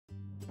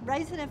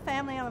Raising a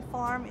family on a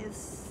farm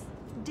is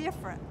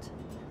different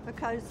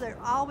because they're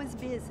always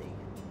busy.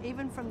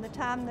 Even from the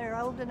time they're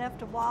old enough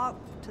to walk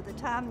to the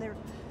time they're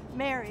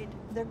married,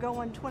 they're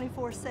going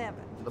 24/7.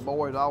 The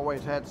boys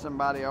always had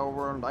somebody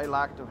over, and they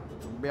liked to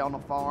be on the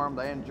farm.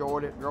 They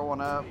enjoyed it growing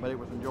up, but it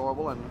was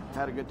enjoyable and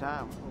had a good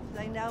time.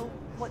 They know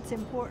what's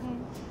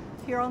important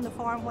here on the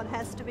farm, what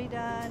has to be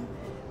done.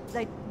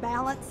 They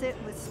balance it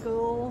with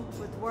school,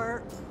 with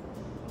work,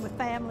 with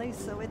families,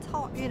 so it's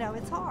hard,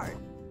 it's hard.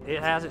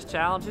 It has its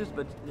challenges,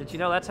 but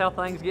that's how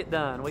things get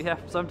done.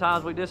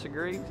 Sometimes we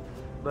disagree,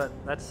 but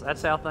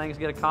that's how things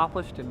get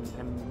accomplished,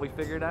 and we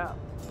figure it out.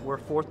 We're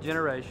fourth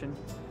generation,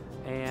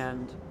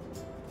 and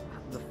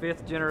the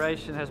fifth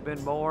generation has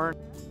been born.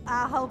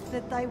 I hope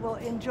that they will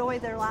enjoy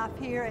their life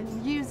here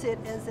and use it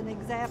as an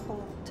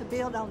example to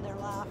build on their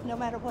life, no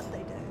matter what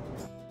they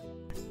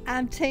do.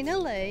 I'm Tina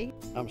Lee.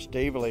 I'm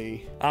Steve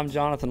Lee. I'm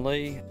Jonathan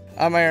Lee.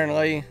 I'm Aaron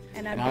Lee.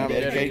 And I'm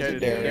dedicated to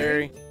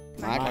dairy.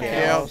 My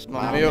cows,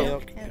 my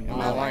milk, and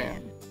my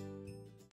land.